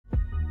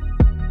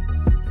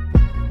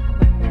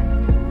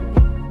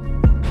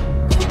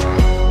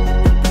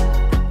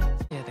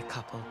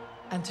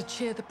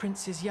cheer the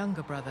prince's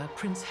younger brother,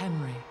 Prince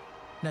Henry,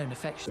 known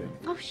affectionately.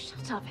 Oh,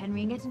 shut up,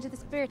 Henry, and get into the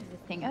spirit of the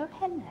thing. Oh,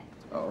 hello.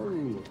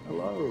 Oh,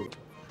 hello.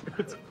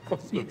 It's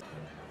awesome.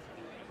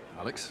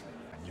 Alex,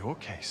 in your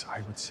case,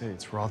 I would say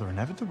it's rather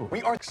inevitable.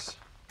 We are... It's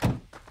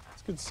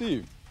good to see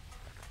you.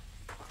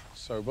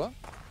 Sober?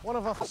 One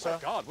of us, sir. Oh,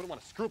 my God, wouldn't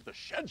want to screw up the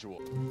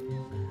schedule.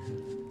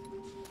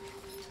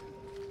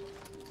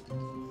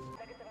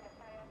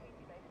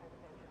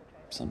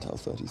 Percentile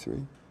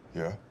 33.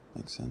 Yeah?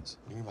 Makes sense.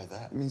 What do you mean by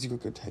that? It means you've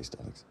got good taste,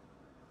 Alex.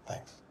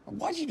 Thanks.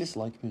 Why do you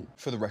dislike me?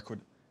 For the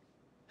record,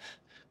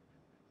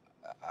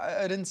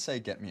 I didn't say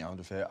get me out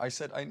of here. I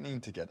said I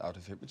need to get out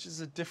of here, which is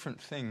a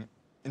different thing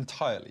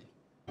entirely.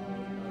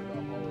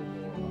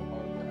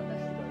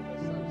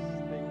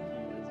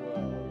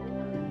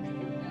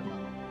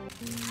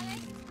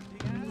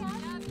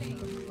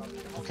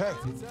 Okay.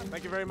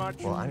 Thank you very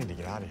much. Well, I need to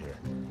get out of here.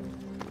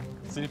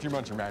 See you in a few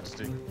months, Your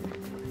Majesty.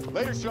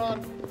 Later, Sean.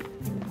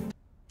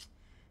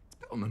 It's a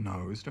bit on the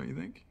nose, don't you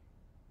think?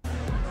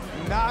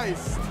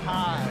 Nice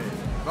tie.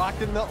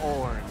 Rocking the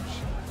orange.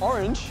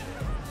 Orange?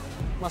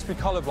 Must be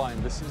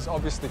colorblind. This is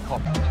obviously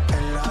copy.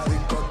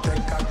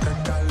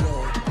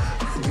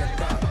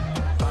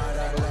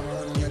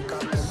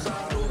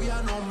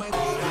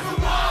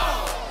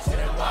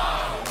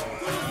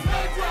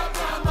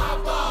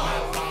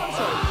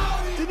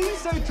 Did he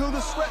say till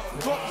the sweat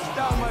drops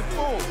down my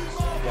balls?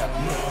 Yeah.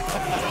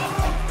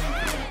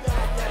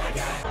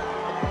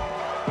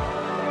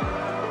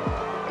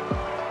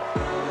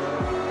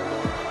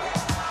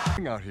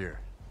 Out here.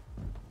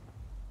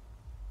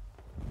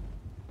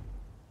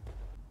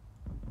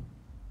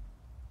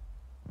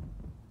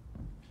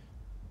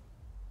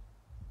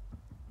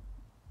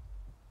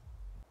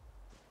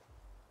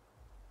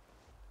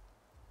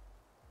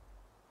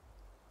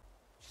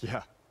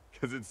 Yeah,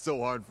 because it's so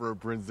hard for a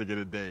prince to get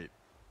a date.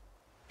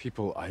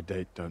 People I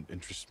date don't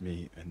interest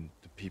me, and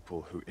the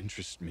people who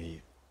interest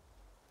me,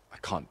 I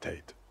can't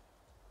date.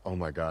 Oh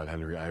my God,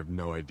 Henry, I have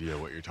no idea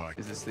what you're talking about.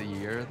 Is this the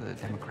year of the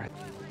Democrat?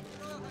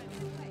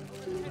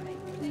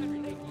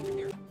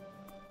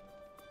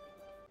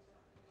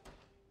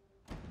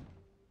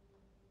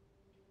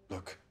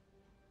 Look,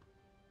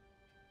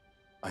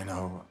 I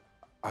know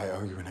I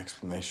owe you an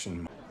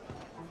explanation.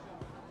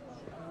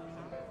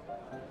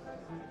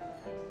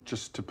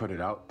 Just to put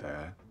it out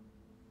there,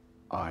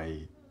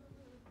 I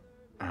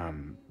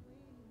am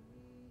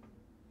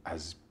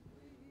as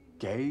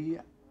gay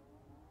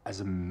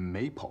as a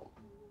maypole.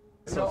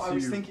 No, I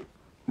was thinking...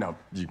 No,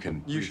 you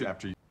can. You should.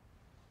 After you...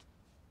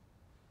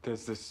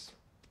 There's this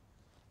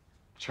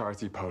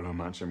charity polo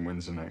match in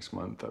Windsor next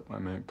month that my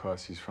mate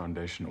Percy's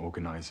foundation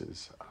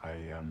organizes. I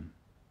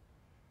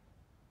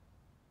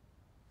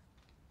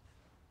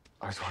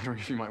was wondering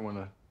if you might want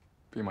to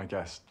be my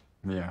guest.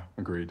 Yeah,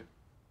 agreed.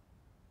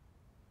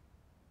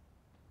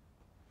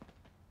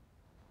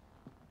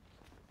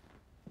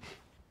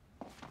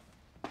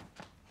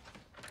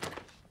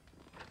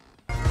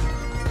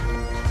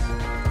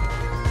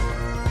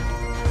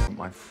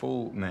 My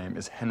full name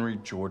is Henry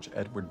George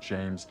Edward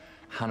James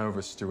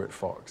Hanover Stuart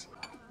Fox.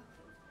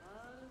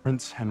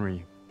 Prince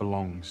Henry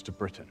belongs to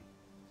Britain.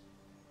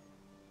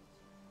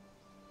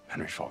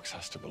 Henry Fox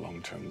has to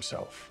belong to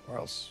himself, or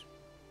else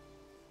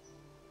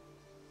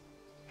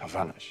he'll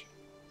vanish.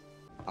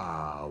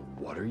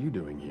 What are you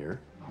doing here?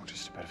 Oh,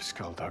 just a bit of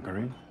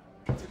skullduggery.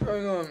 What's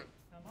going on?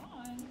 Come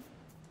on.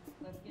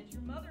 Let's get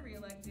your mother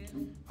reelected.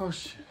 Oh,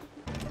 shit.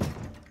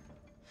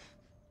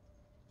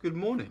 Good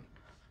morning.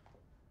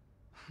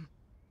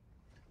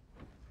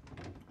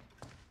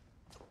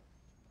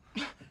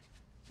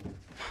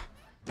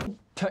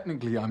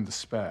 Technically, I'm the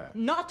spare.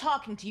 Not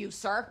talking to you,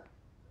 sir.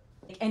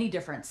 Make any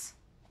difference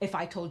if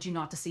I told you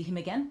not to see him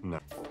again?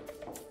 No.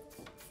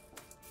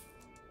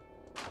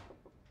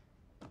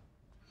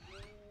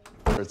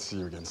 Great to see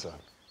you again, sir.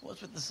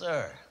 What's with the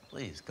sir?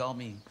 Please, call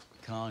me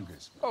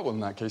Congressman. Oh, well, in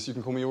that case, you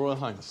can call me Your Royal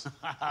Highness.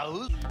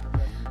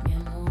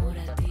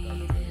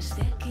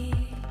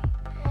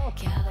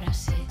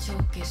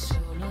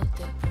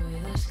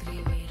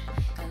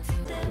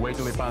 Wait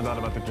till he finds out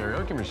about the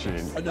karaoke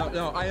machine.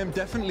 No, I am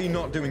definitely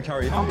not doing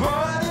karaoke. I'm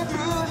burning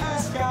through the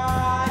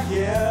sky,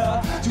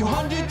 yeah.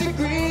 200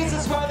 degrees,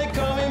 that's why they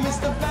call me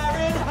Mr.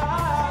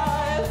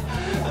 Fahrenheit.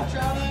 I'm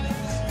drowning in the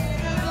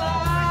speed of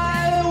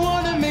light. I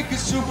wanna make a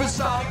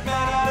supersonic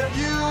man out of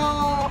you.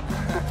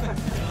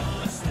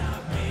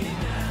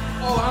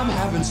 Oh, I'm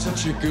having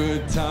such a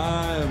good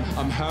time.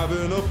 I'm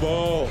having a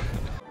ball.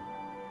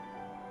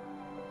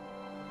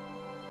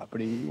 What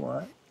do you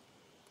want?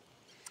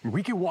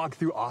 We could walk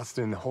through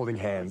Austin holding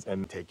hands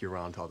and take you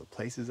around to all the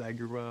places I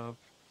grew up.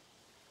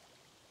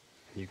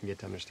 You can get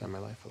to understand my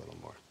life a little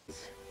more.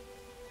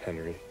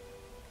 Henry.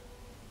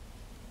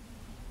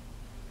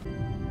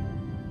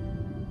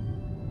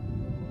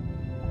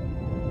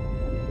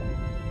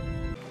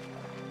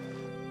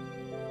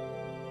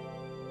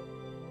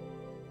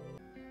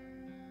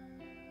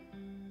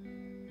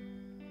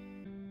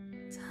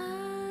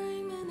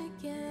 Time and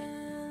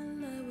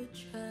again I would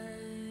try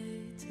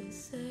to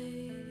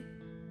say,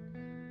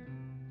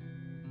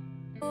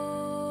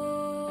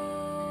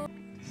 oh.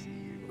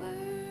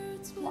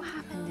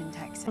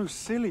 So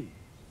silly,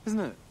 isn't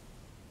it?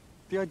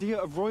 The idea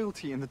of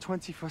royalty in the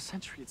 21st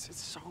century, it's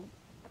so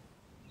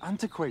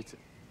antiquated.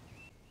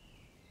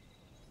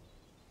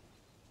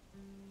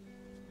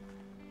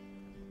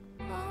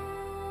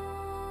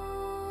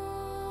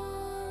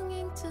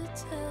 Longing to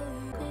tell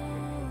you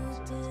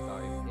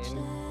golden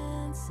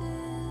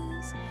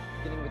chances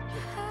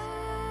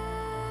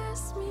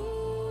pass me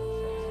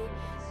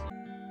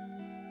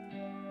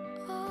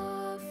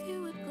off, you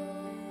would go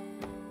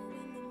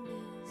in the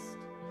mist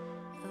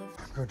of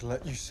I'm going to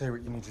let you say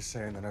what you need to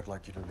say, and then I'd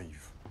like you to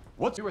leave.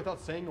 What's do without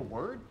saying a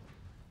word?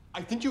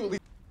 I think you at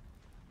least...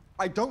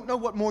 I don't know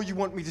what more you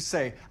want me to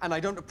say, and I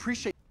don't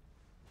appreciate...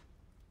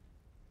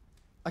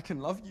 I can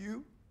love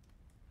you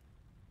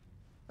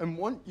and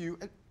want you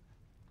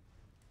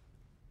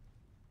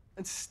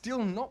and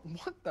still not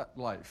want that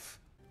life.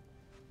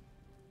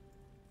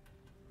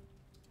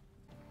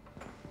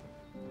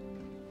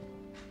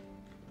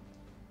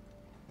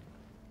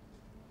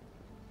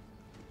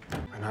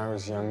 When I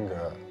was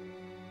younger,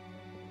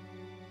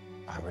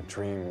 I would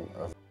dream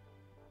of...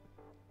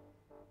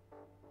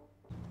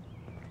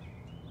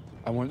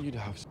 I want you to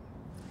have...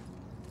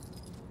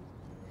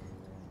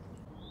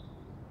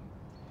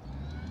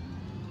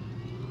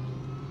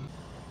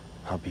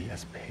 I'll be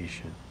as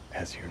patient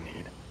as you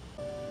need.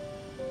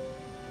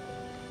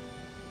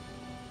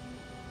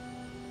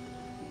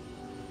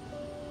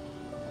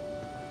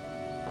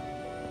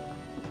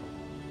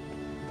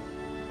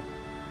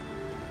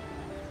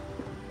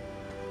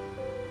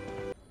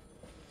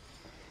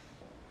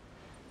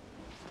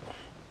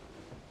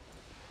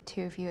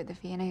 Two of you at the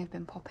V&A have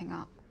been popping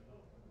up.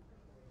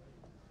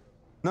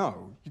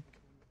 No,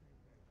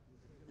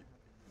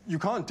 you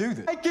can't do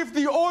this. I give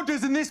the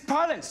orders in this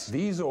palace!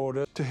 These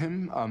orders to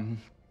him,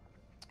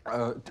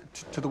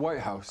 to the White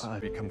House.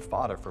 Become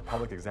fodder for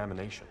public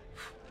examination.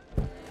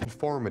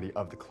 Conformity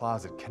of the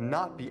closet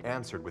cannot be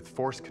answered with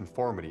forced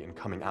conformity in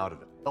coming out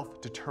of it.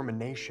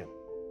 Self-determination.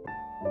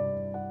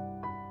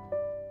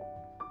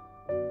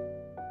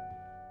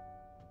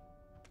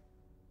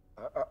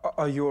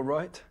 Are you all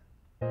right?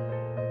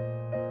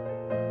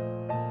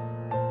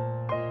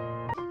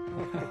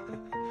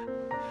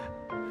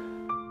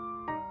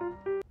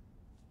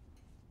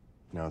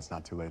 No, it's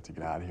not too late to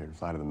get out of here and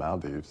fly to the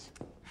Maldives.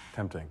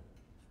 Tempting.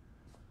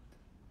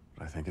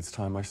 But I think it's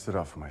time I stood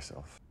up for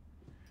myself.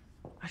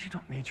 I do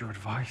not need your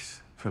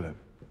advice, Philip.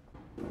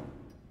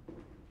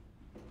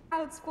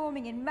 Crowds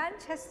forming in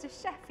Manchester,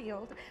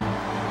 Sheffield.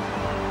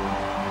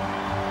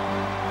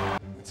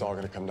 It's all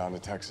gonna come down to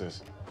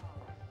Texas.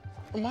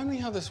 Remind me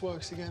how this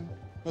works again?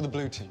 We're the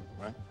blue team,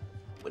 right?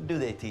 What do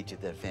they teach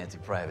at that fancy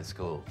private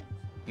school?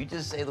 You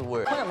just say the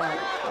word. Claremont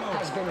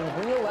has been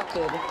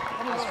re-elected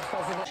as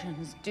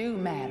president. Do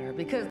matter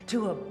because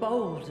to a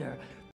bolder,